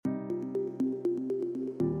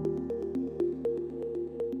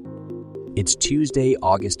It's Tuesday,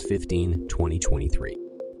 August 15, 2023.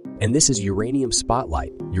 And this is Uranium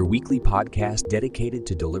Spotlight, your weekly podcast dedicated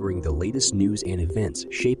to delivering the latest news and events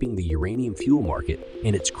shaping the uranium fuel market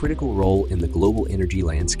and its critical role in the global energy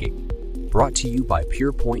landscape. Brought to you by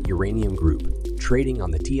PurePoint Uranium Group, trading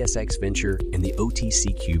on the TSX Venture and the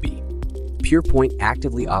OTCQB. PurePoint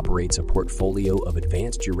actively operates a portfolio of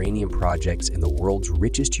advanced uranium projects in the world's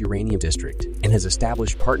richest uranium district and has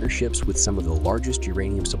established partnerships with some of the largest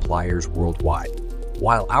uranium suppliers worldwide.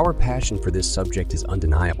 While our passion for this subject is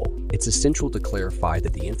undeniable, it's essential to clarify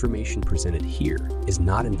that the information presented here is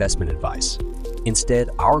not investment advice. Instead,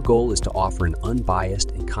 our goal is to offer an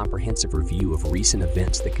unbiased and comprehensive review of recent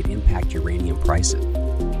events that could impact uranium prices.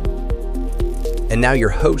 And now your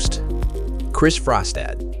host, Chris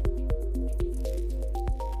Frostad.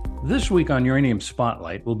 This week on Uranium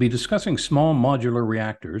Spotlight, we'll be discussing small modular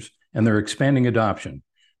reactors and their expanding adoption.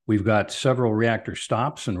 We've got several reactor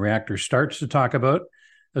stops and reactor starts to talk about,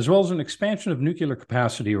 as well as an expansion of nuclear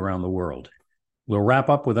capacity around the world. We'll wrap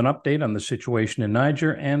up with an update on the situation in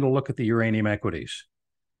Niger and a look at the uranium equities.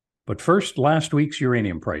 But first, last week's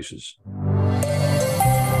uranium prices.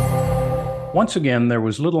 Once again, there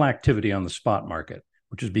was little activity on the spot market,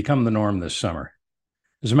 which has become the norm this summer.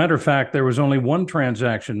 As a matter of fact, there was only one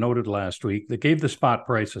transaction noted last week that gave the spot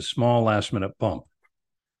price a small last-minute bump.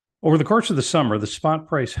 Over the course of the summer, the spot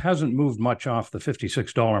price hasn't moved much off the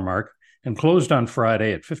 $56 mark and closed on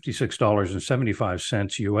Friday at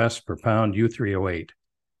 $56.75 US per pound U3O8.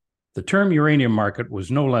 The term uranium market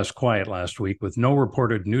was no less quiet last week, with no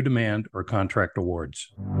reported new demand or contract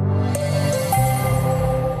awards.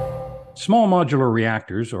 Small modular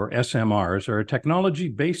reactors, or SMRs, are a technology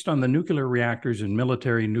based on the nuclear reactors in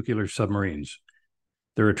military nuclear submarines.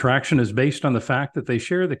 Their attraction is based on the fact that they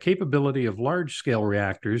share the capability of large-scale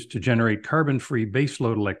reactors to generate carbon-free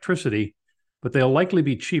baseload electricity, but they'll likely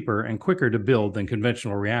be cheaper and quicker to build than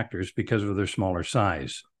conventional reactors because of their smaller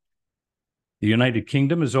size. The United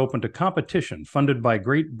Kingdom is open to competition funded by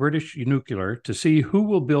Great British Nuclear to see who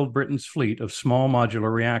will build Britain's fleet of small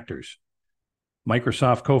modular reactors.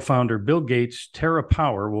 Microsoft co-founder Bill Gates'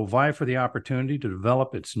 TerraPower will vie for the opportunity to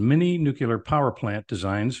develop its mini nuclear power plant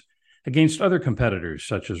designs against other competitors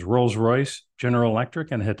such as Rolls-Royce, General Electric,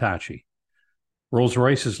 and Hitachi.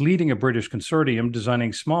 Rolls-Royce is leading a British consortium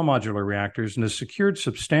designing small modular reactors and has secured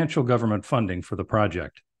substantial government funding for the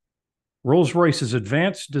project. Rolls-Royce's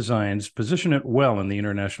advanced designs position it well in the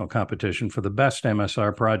international competition for the best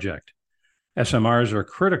MSR project. SMRs are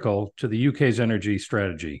critical to the UK's energy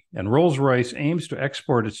strategy, and Rolls-Royce aims to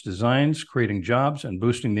export its designs, creating jobs and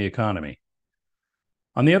boosting the economy.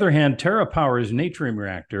 On the other hand, TerraPower's Natrium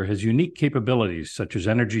reactor has unique capabilities such as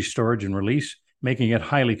energy storage and release, making it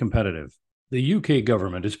highly competitive. The UK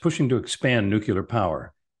government is pushing to expand nuclear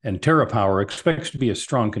power, and TerraPower expects to be a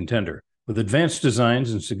strong contender, with advanced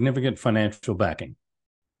designs and significant financial backing.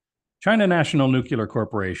 China National Nuclear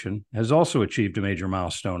Corporation has also achieved a major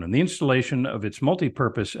milestone in the installation of its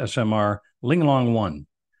multi-purpose SMR Linglong-1.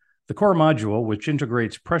 The core module, which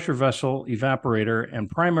integrates pressure vessel, evaporator, and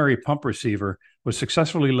primary pump receiver, was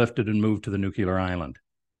successfully lifted and moved to the nuclear island.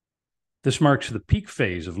 This marks the peak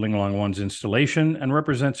phase of Linglong-1's installation and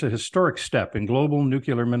represents a historic step in global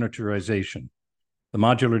nuclear miniaturization. The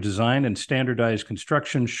modular design and standardized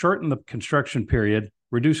construction shorten the construction period,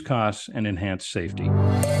 reduce costs, and enhance safety.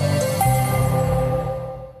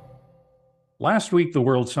 Last week, the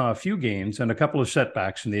world saw a few gains and a couple of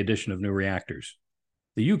setbacks in the addition of new reactors.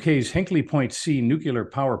 The UK's Hinkley Point C nuclear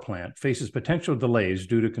power plant faces potential delays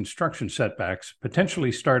due to construction setbacks,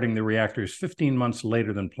 potentially starting the reactors 15 months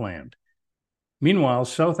later than planned. Meanwhile,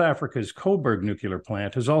 South Africa's Coburg nuclear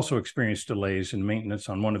plant has also experienced delays in maintenance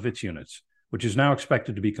on one of its units, which is now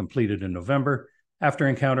expected to be completed in November after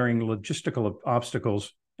encountering logistical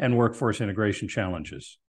obstacles and workforce integration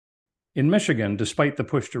challenges. In Michigan, despite the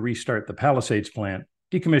push to restart the Palisades plant,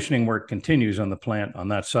 decommissioning work continues on the plant on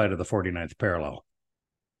that side of the 49th parallel.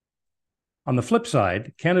 On the flip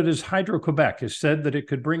side, Canada's Hydro-Quebec has said that it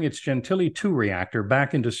could bring its Gentilly 2 reactor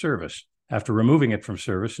back into service after removing it from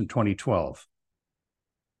service in 2012.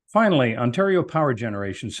 Finally, Ontario Power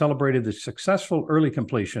Generation celebrated the successful early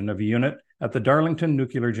completion of a unit at the Darlington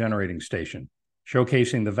Nuclear Generating Station,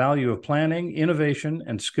 showcasing the value of planning, innovation,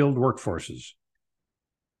 and skilled workforces.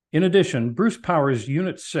 In addition, Bruce Power's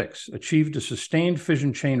Unit 6 achieved a sustained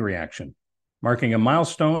fission chain reaction, marking a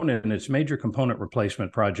milestone in its major component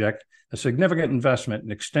replacement project, a significant investment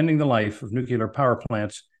in extending the life of nuclear power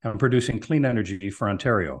plants and producing clean energy for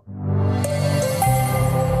Ontario.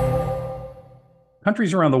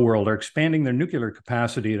 Countries around the world are expanding their nuclear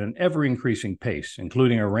capacity at an ever-increasing pace,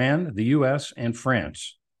 including Iran, the US, and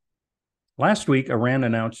France. Last week, Iran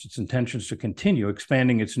announced its intentions to continue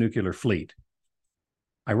expanding its nuclear fleet.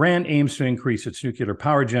 Iran aims to increase its nuclear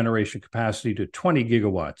power generation capacity to 20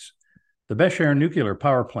 gigawatts. The Besher nuclear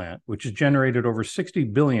power plant, which has generated over 60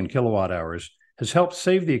 billion kilowatt hours, has helped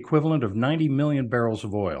save the equivalent of 90 million barrels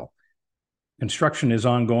of oil. Construction is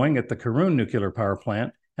ongoing at the Karun nuclear power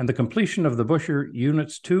plant, and the completion of the Bushehr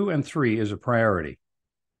Units 2 and 3 is a priority.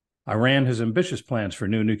 Iran has ambitious plans for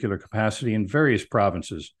new nuclear capacity in various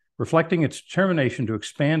provinces, reflecting its determination to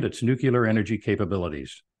expand its nuclear energy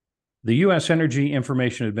capabilities. The U.S. Energy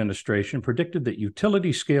Information Administration predicted that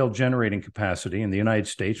utility-scale generating capacity in the United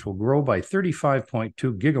States will grow by 35.2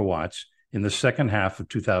 gigawatts in the second half of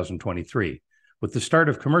 2023, with the start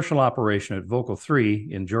of commercial operation at Vogtle 3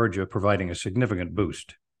 in Georgia providing a significant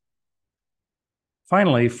boost.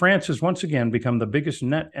 Finally, France has once again become the biggest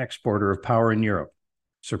net exporter of power in Europe,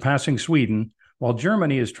 surpassing Sweden, while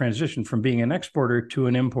Germany has transitioned from being an exporter to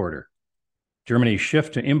an importer. Germany's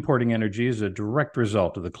shift to importing energy is a direct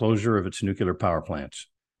result of the closure of its nuclear power plants.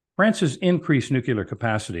 France's increased nuclear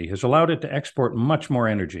capacity has allowed it to export much more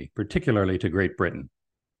energy, particularly to Great Britain.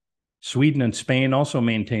 Sweden and Spain also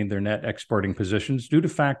maintained their net exporting positions due to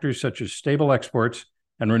factors such as stable exports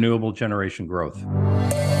and renewable generation growth.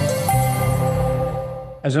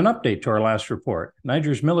 As an update to our last report,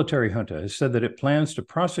 Niger's military junta has said that it plans to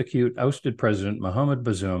prosecute ousted President Mohamed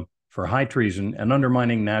Bazoum for high treason and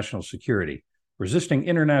undermining national security, resisting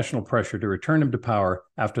international pressure to return him to power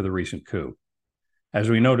after the recent coup.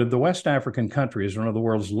 As we noted, the West African country is one of the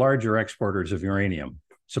world's larger exporters of uranium,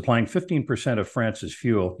 supplying 15% of France's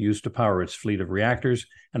fuel used to power its fleet of reactors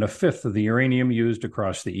and a fifth of the uranium used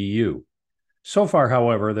across the EU. So far,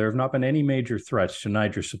 however, there have not been any major threats to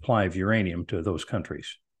Niger's supply of uranium to those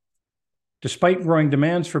countries. Despite growing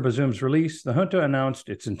demands for Bazoum's release, the junta announced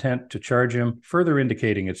its intent to charge him, further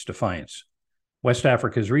indicating its defiance. West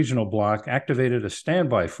Africa's regional bloc activated a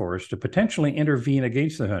standby force to potentially intervene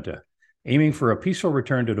against the junta, aiming for a peaceful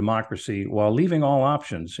return to democracy while leaving all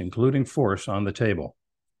options, including force, on the table.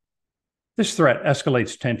 This threat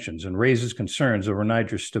escalates tensions and raises concerns over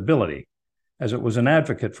Niger's stability, as it was an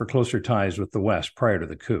advocate for closer ties with the West prior to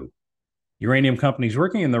the coup. Uranium companies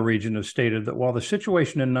working in the region have stated that while the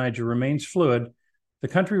situation in Niger remains fluid, the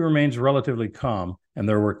country remains relatively calm and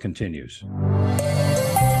their work continues.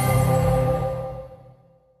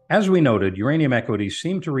 As we noted, uranium equities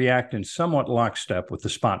seem to react in somewhat lockstep with the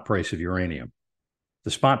spot price of uranium.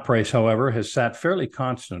 The spot price, however, has sat fairly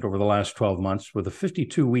constant over the last 12 months with a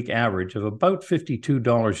 52-week average of about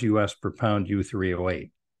 $52 US per pound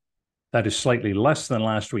U3O8. That is slightly less than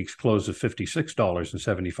last week's close of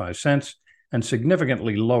 $56.75 and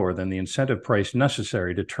significantly lower than the incentive price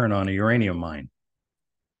necessary to turn on a uranium mine.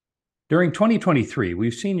 During 2023,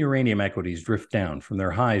 we've seen uranium equities drift down from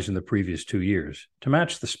their highs in the previous 2 years to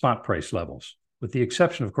match the spot price levels, with the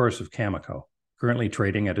exception, of course, of Cameco, currently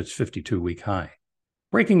trading at its 52-week high.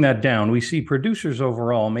 Breaking that down, we see producers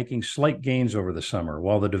overall making slight gains over the summer,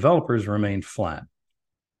 while the developers remained flat.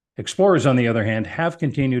 Explorers, on the other hand, have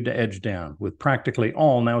continued to edge down, with practically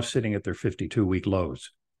all now sitting at their 52-week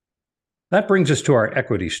lows. That brings us to our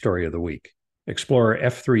equity story of the week, Explorer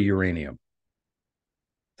F3 Uranium.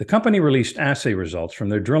 The company released assay results from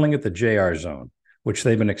their drilling at the JR zone, which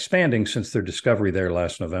they've been expanding since their discovery there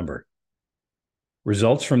last November.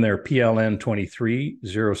 Results from their PLN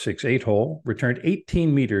 23068 hole returned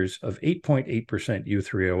 18 meters of 8.8%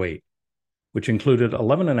 U3O8, which included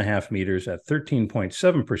 11.5 meters at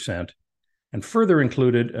 13.7% and further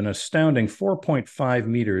included an astounding 4.5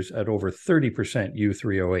 meters at over 30%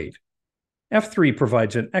 U3O8. F3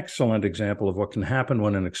 provides an excellent example of what can happen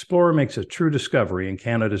when an explorer makes a true discovery in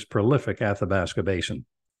Canada's prolific Athabasca Basin.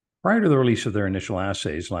 Prior to the release of their initial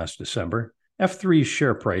assays last December, F3's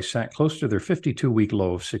share price sat close to their 52-week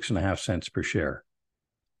low of 6.5 cents per share.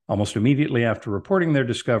 Almost immediately after reporting their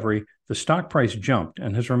discovery, the stock price jumped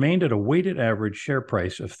and has remained at a weighted average share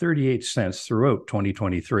price of 38 cents throughout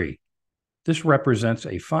 2023. This represents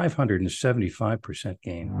a 575%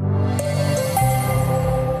 gain.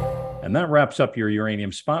 And that wraps up your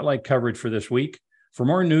Uranium Spotlight coverage for this week. For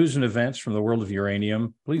more news and events from the world of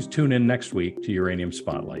uranium, please tune in next week to Uranium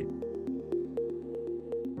Spotlight.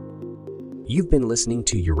 You've been listening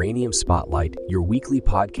to Uranium Spotlight, your weekly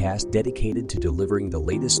podcast dedicated to delivering the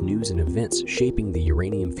latest news and events shaping the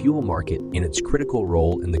uranium fuel market and its critical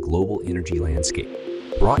role in the global energy landscape.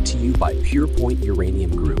 Brought to you by PurePoint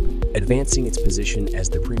Uranium Group, advancing its position as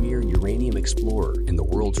the premier uranium explorer in the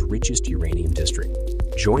world's richest uranium district.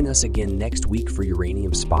 Join us again next week for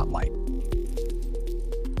Uranium Spotlight.